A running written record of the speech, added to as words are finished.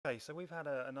Okay, so we've had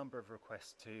a number of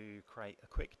requests to create a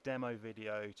quick demo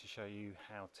video to show you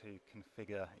how to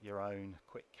configure your own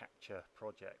QuickCapture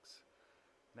projects.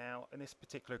 Now, in this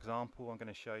particular example, I'm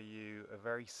going to show you a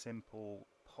very simple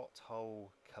pothole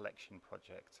collection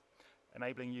project,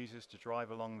 enabling users to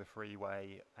drive along the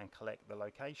freeway and collect the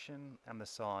location and the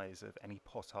size of any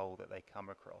pothole that they come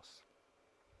across.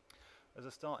 As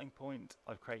a starting point,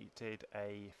 I've created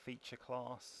a feature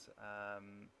class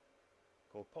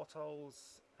called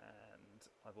potholes, and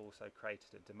I've also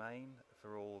created a domain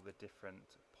for all the different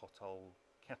pothole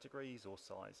categories or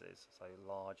sizes, so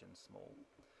large and small.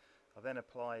 I then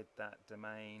applied that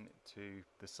domain to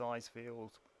the size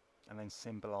field and then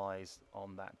symbolized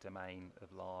on that domain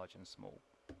of large and small.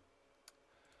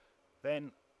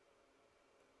 Then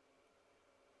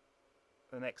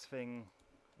the next thing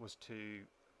was to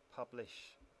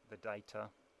publish the data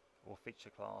or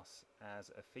feature class as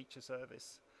a feature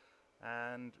service,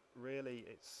 and really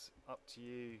it's up to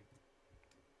you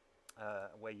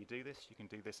where you do this. You can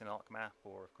do this in ArcMap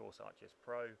or of course ArcGIS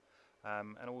Pro,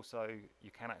 and also you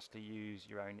can actually use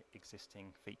your own existing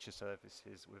feature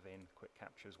services within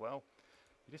QuickCapture as well.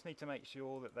 You just need to make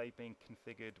sure that they've been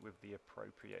configured with the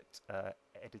appropriate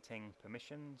editing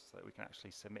permissions so that we can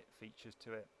actually submit features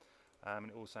to it. And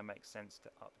it also makes sense to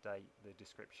update the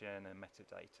description and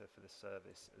metadata for the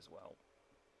service as well.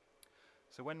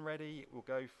 So when ready, we'll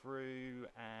go through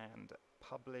and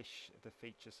publish the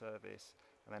feature service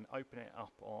and then open it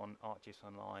up on ArcGIS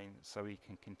Online so we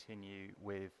can continue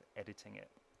with editing it.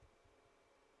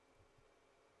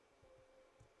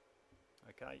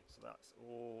 Okay, so that's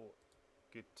all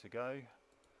good to go.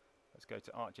 Let's go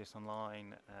to ArcGIS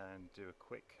Online and do a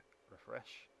quick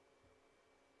refresh.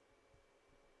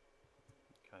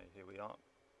 Okay, here we are.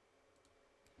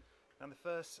 And the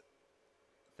first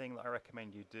thing that I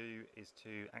recommend you do is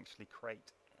to actually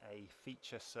create a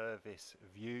feature service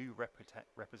view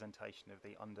representation of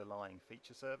the underlying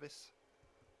feature service.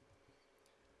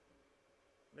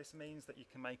 This means that you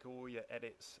can make all your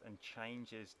edits and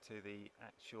changes to the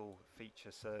actual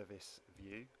feature service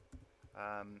view,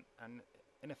 and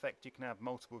in effect you can have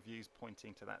multiple views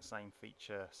pointing to that same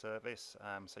feature service,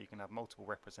 so you can have multiple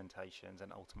representations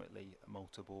and ultimately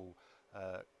multiple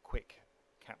quick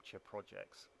capture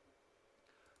projects.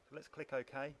 So let's click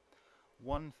OK.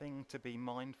 One thing to be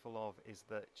mindful of is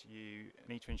that you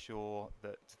need to ensure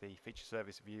that the feature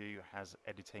service view has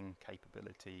editing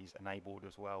capabilities enabled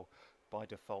as well. By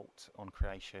default on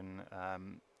creation,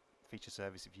 feature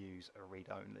service views are read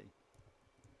only.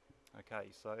 Okay,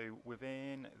 so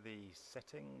within the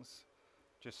settings,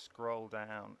 just scroll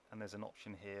down and there's an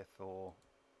option here for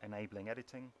enabling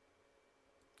editing.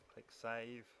 Click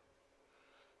save,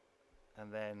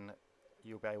 and then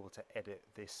you'll be able to edit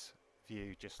this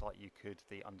view just like you could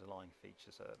the underlying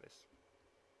feature service.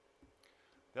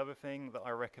 The other thing that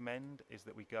I recommend is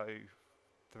that we go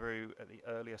through at the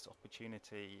earliest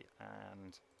opportunity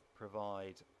and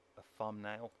provide a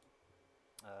thumbnail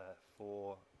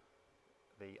for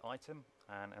the item,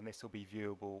 and this will be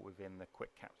viewable within the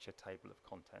QuickCapture table of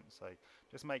contents, so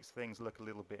just makes things look a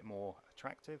little bit more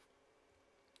attractive.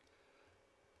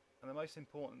 And the most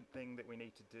important thing that we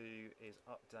need to do is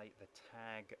update the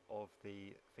tag of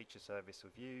the feature service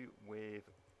view with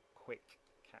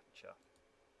QuickCapture.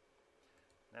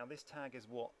 Now this tag is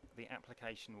what the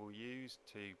application will use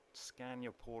to scan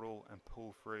your portal and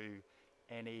pull through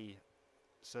any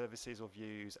services or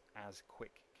views as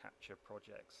QuickCapture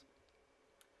projects.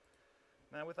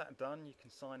 Now with that done, you can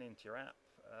sign into your app,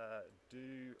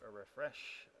 do a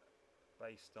refresh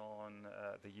based on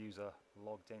the user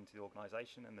logged into the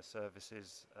organization and the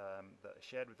services that are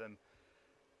shared with them,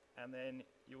 and then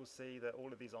you'll see that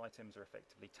all of these items are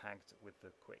effectively tagged with the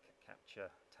QuickCapture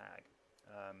tag.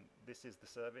 This is the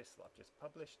service that I've just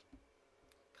published.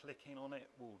 Clicking on it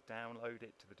will download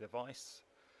it to the device,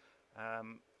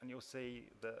 and you'll see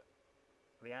that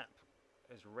the app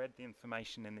has read the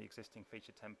information in the existing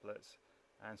feature templates,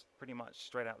 and pretty much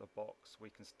straight out the box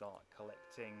we can start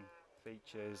collecting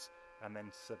features and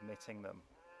then submitting them.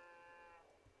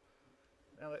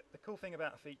 Now the cool thing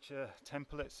about feature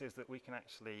templates is that we can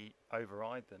actually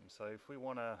override them. So if we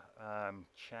want to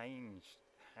change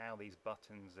how these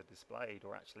buttons are displayed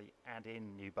or actually add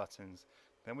in new buttons,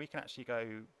 then we can actually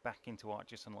go back into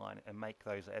ArcGIS Online and make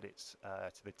those edits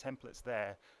to the templates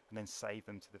there and then save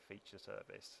them to the feature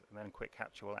service. And then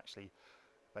QuickCapture will actually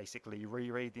basically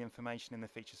reread the information in the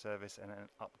feature service and then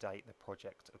update the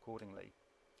project accordingly.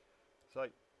 So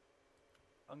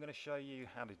I'm going to show you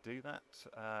how to do that.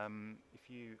 If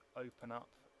you open up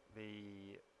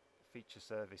the feature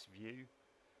service view,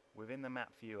 within the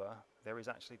map viewer there is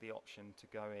actually the option to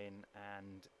go in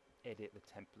and edit the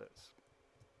templates.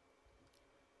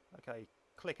 Okay,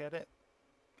 click edit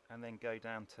and then go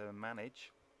down to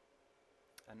manage,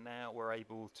 and now we're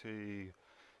able to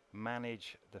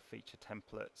manage the feature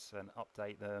templates and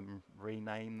update them,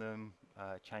 rename them,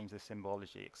 change the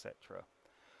symbology, etc.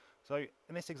 So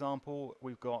in this example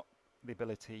we've got the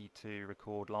ability to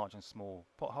record large and small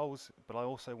potholes, but I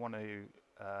also want to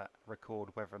record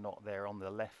whether or not they're on the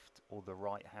left or the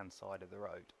right hand side of the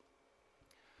road.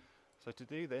 So to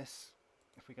do this,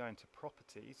 if we go into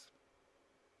properties,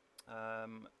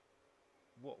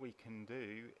 what we can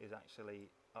do is actually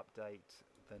update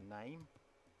the name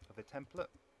of the template,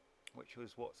 which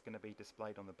was what's going to be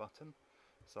displayed on the button.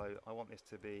 So I want this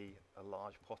to be a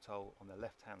large pothole on the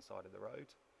left hand side of the road.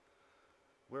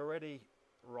 We're already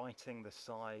writing the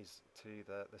size to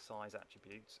the size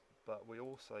attribute, but we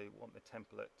also want the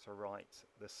template to write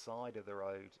the side of the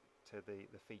road to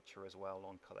the feature as well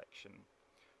on collection.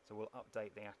 So we'll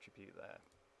update the attribute there.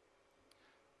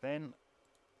 Then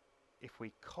if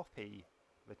we copy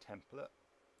the template,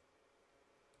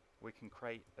 we can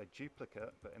create a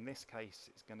duplicate, but in this case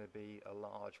it's going to be a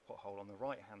large pothole on the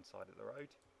right hand side of the road,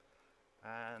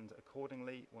 and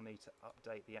accordingly we'll need to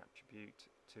update the attribute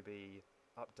to be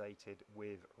updated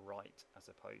with right as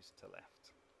opposed to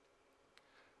left.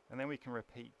 And then we can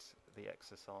repeat the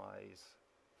exercise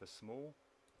for small.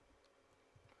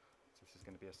 So this is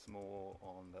going to be a small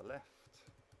on the left.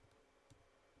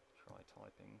 Try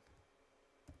typing.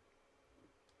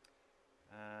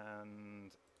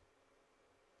 And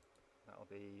that'll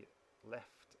be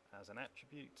left as an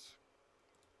attribute.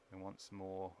 And once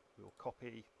more we'll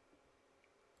copy.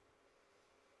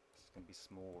 This is going to be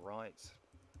small right.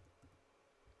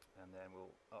 And then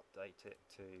we'll update it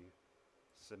to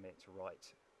submit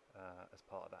right as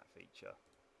part of that feature.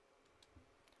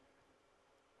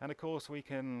 And of course we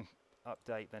can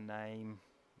update the name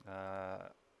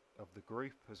of the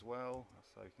group as well,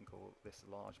 so we can call this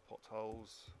large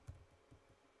potholes,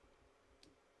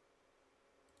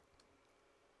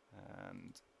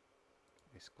 and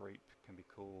this group can be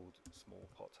called small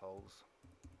potholes.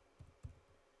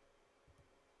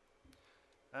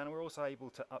 And we're also able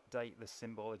to update the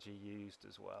symbology used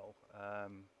as well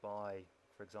by,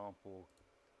 for example,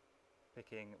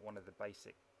 picking one of the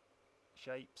basic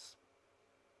shapes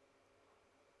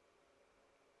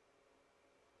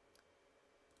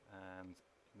and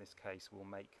in this case we'll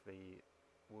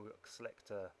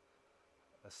select a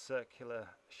circular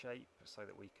shape so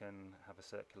that we can have a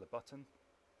circular button,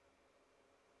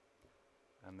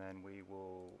 and then we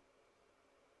will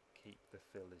keep the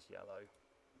fill as yellow,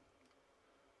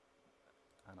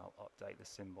 and I'll update the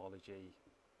symbology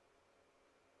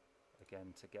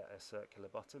again to get a circular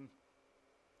button,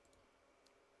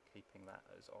 keeping that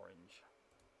as orange.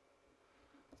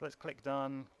 So let's click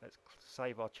done, let's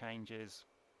save our changes,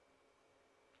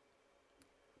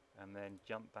 and then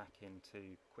jump back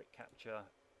into QuickCapture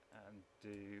and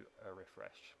do a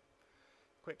refresh.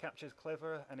 QuickCapture is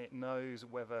clever and it knows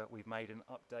whether we've made an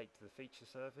update to the feature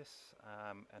service,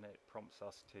 and it prompts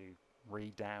us to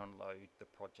re-download the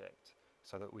project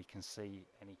so that we can see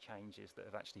any changes that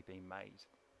have actually been made.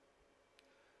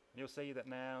 And you'll see that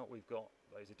now we've got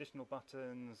those additional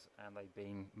buttons and they've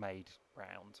been made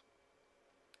round.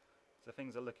 So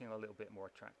things are looking a little bit more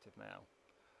attractive now.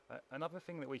 Another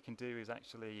thing that we can do is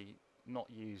actually not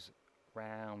use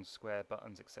round, square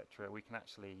buttons, etc. We can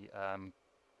actually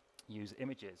use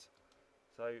images.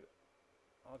 So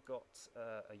I've got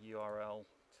a URL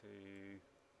to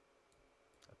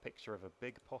a picture of a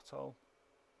big pothole.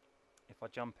 If I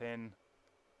jump in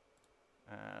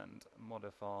and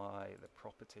modify the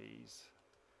properties,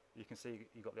 you can see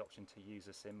you've got the option to use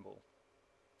a symbol.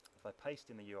 If I paste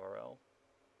in the URL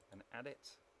and add it,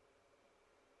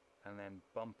 and then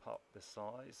bump up the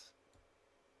size,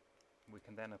 we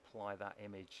can then apply that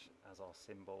image as our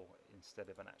symbol instead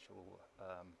of an actual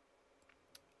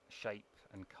shape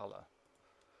and color.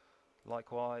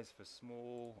 Likewise for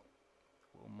small,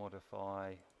 we'll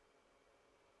modify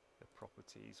the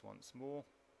properties once more,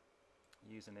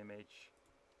 use an image,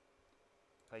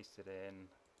 paste it in,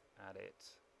 add it,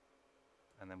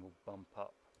 and then we'll bump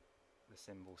up the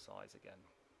symbol size again.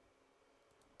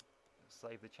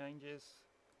 Save the changes,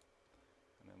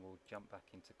 and then we'll jump back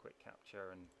into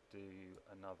QuickCapture and do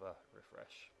another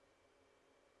refresh.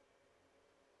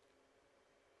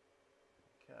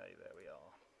 Okay, there we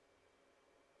are.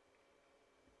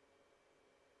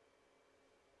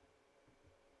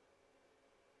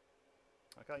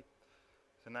 Okay,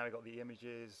 so now we've got the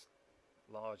images,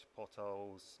 large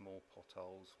potholes, small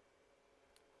potholes.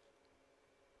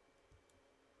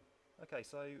 Okay,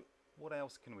 so what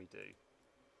else can we do?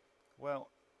 Well,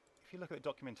 if if you look at the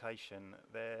documentation,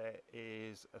 there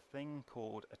is a thing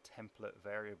called a template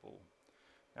variable.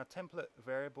 Now, template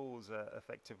variables are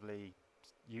effectively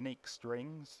unique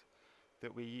strings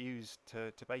that we use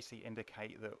to basically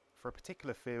indicate that for a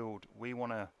particular field we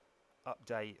want to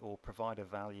update or provide a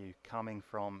value coming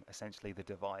from essentially the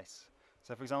device.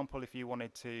 So for example, if you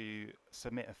wanted to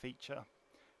submit a feature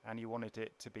and you wanted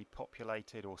it to be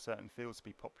populated, or certain fields to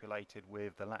be populated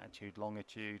with the latitude,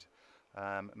 longitude,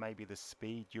 maybe the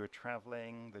speed you're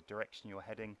traveling, the direction you're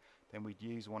heading, then we'd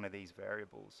use one of these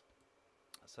variables.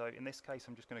 So in this case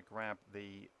I'm just going to grab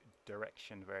the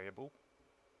direction variable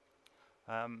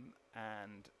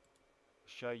and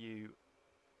show you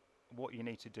what you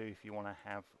need to do if you want to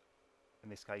have, in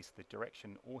this case, the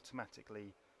direction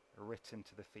automatically written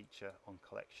to the feature on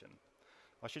collection.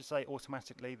 I should say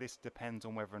automatically, this depends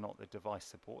on whether or not the device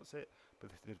supports it,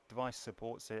 but if the device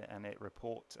supports it and it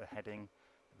reports a heading,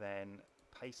 then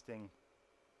pasting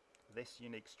this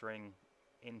unique string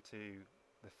into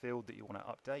the field that you want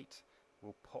to update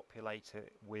will populate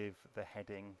it with the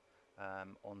heading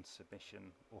on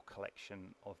submission or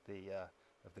collection of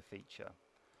the feature.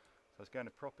 So let's go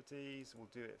into properties. We'll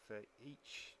do it for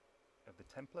each of the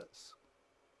templates.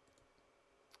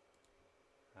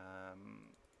 There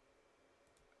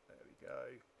we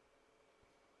go.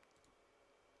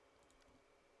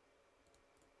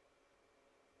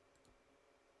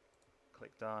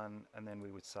 Click done, and then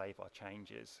we would save our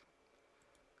changes.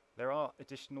 There are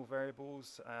additional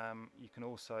variables. You can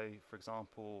also, for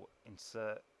example,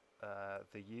 insert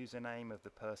the username of the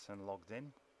person logged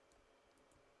in.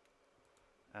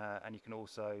 And you can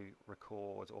also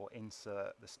record or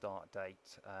insert the start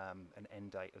date and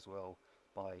end date as well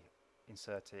by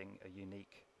inserting a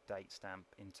unique date stamp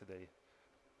into the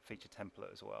feature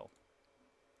template as well.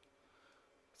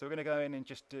 So we're going to go in and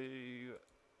just do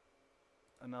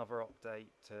another update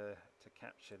to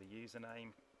capture the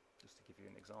username, just to give you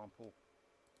an example.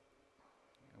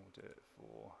 And we'll do it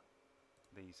for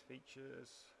these features.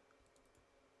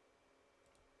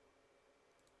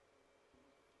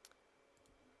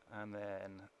 And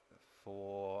then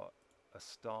for a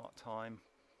start time,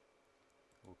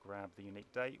 we'll grab the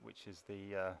unique date, which is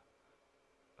the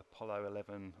Apollo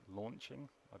 11 launching,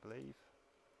 I believe.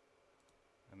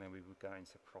 And then we would go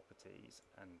into properties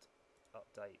and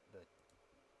update the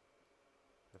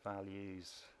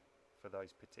values for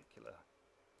those particular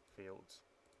fields.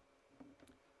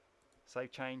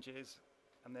 Save changes,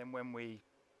 and then when we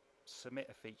submit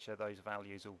a feature, those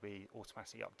values will be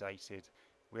automatically updated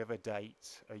with a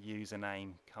date, a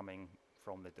username coming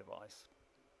from the device.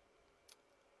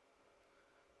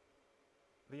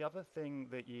 The other thing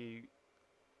that you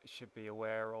should be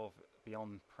aware of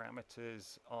beyond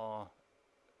parameters are,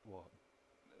 well,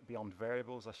 beyond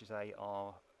variables I should say,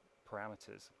 are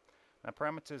parameters. Now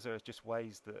parameters are just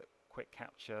ways that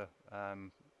QuickCapture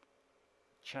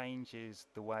changes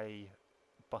the way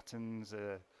buttons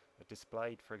are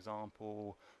displayed, for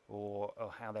example, or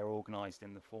how they're organized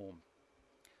in the form.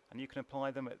 And you can apply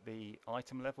them at the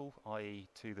item level, i.e.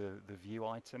 to the view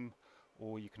item,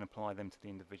 or you can apply them to the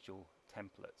individual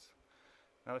templates.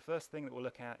 Now the first thing that we'll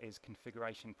look at is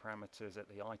configuration parameters at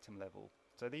the item level.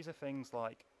 So these are things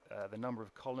like the number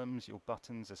of columns your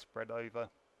buttons are spread over,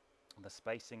 the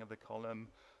spacing of the column,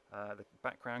 the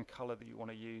background color that you want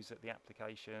to use at the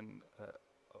application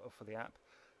for the app,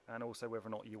 and also whether or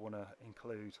not you want to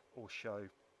include or show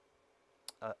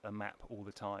a map all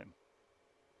the time.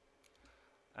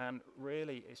 And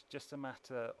really it's just a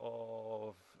matter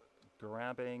of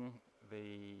grabbing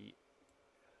the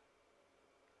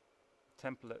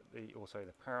template, the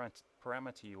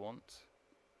parameter you want,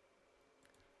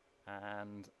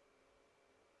 and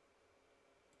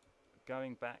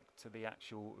going back to the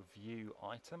actual view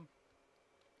item.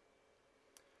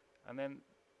 And then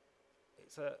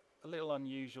it's a little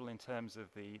unusual in terms of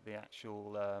the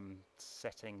actual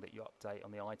setting that you update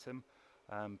on the item,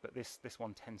 but this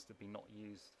one tends to be not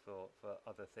used for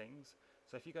other things.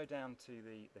 So if you go down to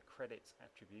the credits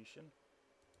attribution,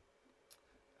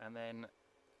 and then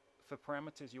for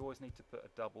parameters you always need to put a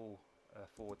double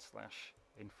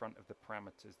 / in front of the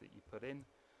parameters that you put in,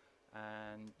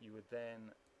 and you would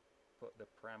then put the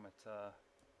parameter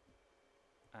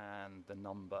and the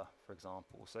number, for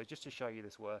example. So just to show you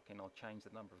this working, I'll change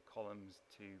the number of columns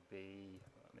to be,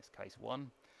 in this case,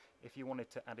 1. If you wanted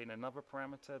to add in another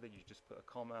parameter, then you just put a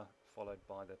comma followed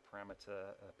by the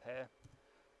parameter pair.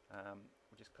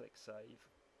 We'll just click save,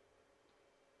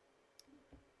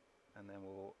 and then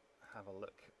we'll have a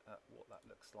look at what that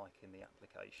looks like in the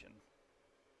application.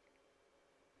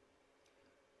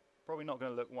 Probably not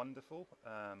going to look wonderful,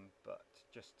 but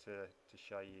just to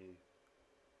show you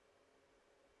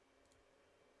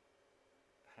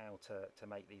how to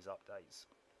make these updates.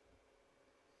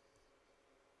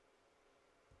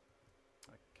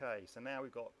 Okay, so now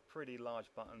we've got pretty large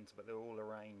buttons, but they're all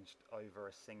arranged over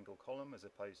a single column as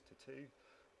opposed to two.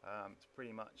 It's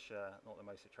pretty much not the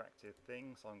most attractive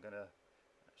thing, so I'm going to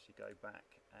actually go back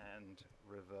and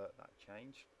revert that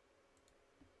change.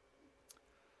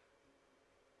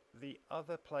 The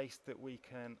other place that we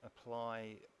can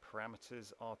apply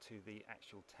parameters are to the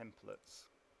actual templates.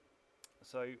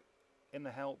 So in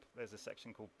the help, there's a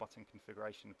section called button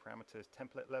configuration parameters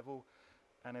template level,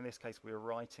 and in this case we're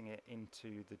writing it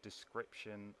into the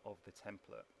description of the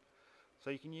template. So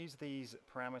you can use these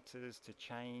parameters to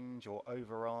change or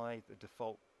override the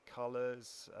default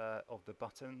colors of the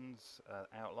buttons,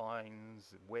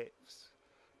 outlines, widths,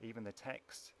 even the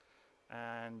text.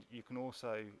 And you can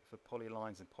also, for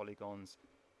polylines and polygons,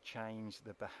 change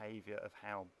the behavior of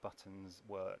how buttons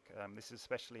work. This is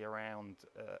especially around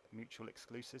mutual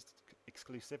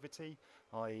exclusivity,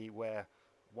 i.e. where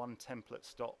one template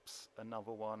stops,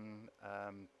 another one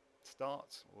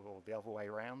starts, or the other way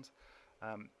around.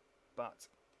 But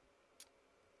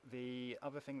the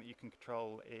other thing that you can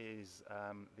control is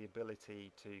the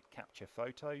ability to capture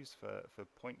photos for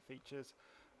point features.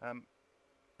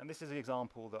 And this is an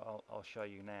example that I'll show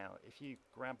you now. If you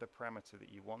grab the parameter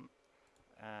that you want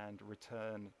and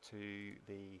return to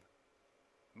the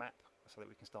map so that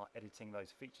we can start editing those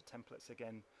feature templates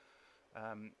again,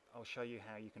 I'll show you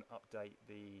how you can update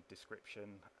the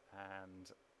description and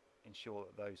ensure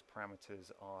that those parameters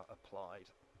are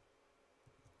applied.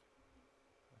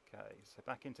 Okay, so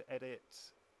back into edit,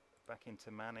 back into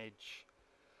manage,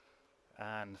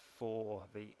 and for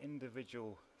the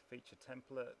individual feature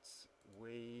templates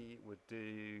we would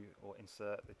do or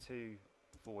insert the 2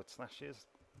 forward slashes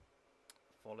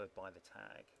followed by the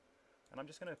tag, and I'm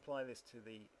just going to apply this to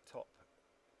the top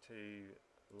 2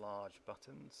 large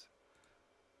buttons.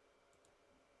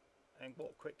 And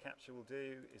what QuickCapture will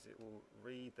do is it will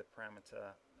read the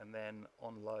parameter, and then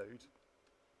on load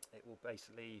it will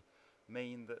basically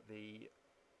mean that the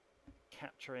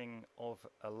capturing of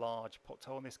a large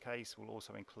photo in this case will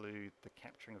also include the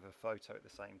capturing of a photo at the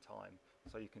same time.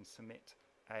 So you can submit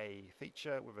a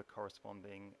feature with a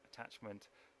corresponding attachment,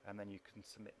 and then you can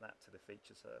submit that to the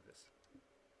feature service.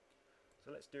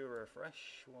 So let's do a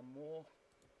refresh one more.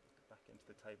 Back into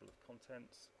the table of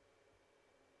contents.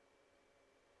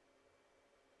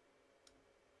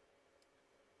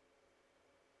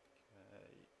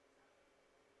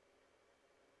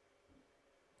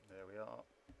 There we are.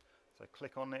 So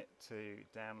click on it to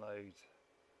download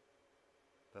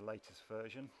the latest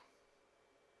version.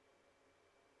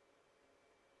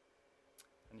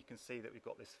 And you can see that we've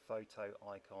got this photo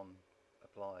icon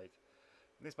applied.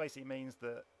 And this basically means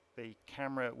that the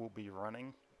camera will be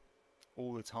running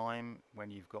all the time when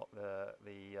you've got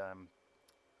the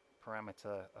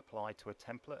parameter applied to a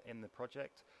template in the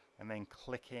project, and then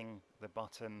clicking the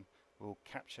button will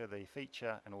capture the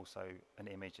feature and also an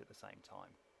image at the same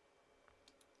time.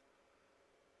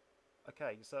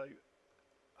 Okay, so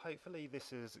hopefully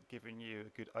this has given you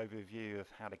a good overview of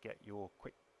how to get your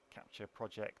QuickCapture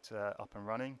project up and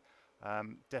running.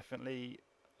 Definitely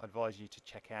advise you to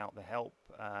check out the help,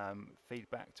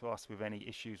 feedback to us with any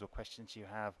issues or questions you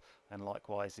have, and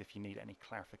likewise if you need any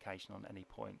clarification on any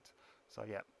point. So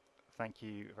yeah, thank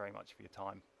you very much for your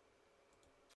time.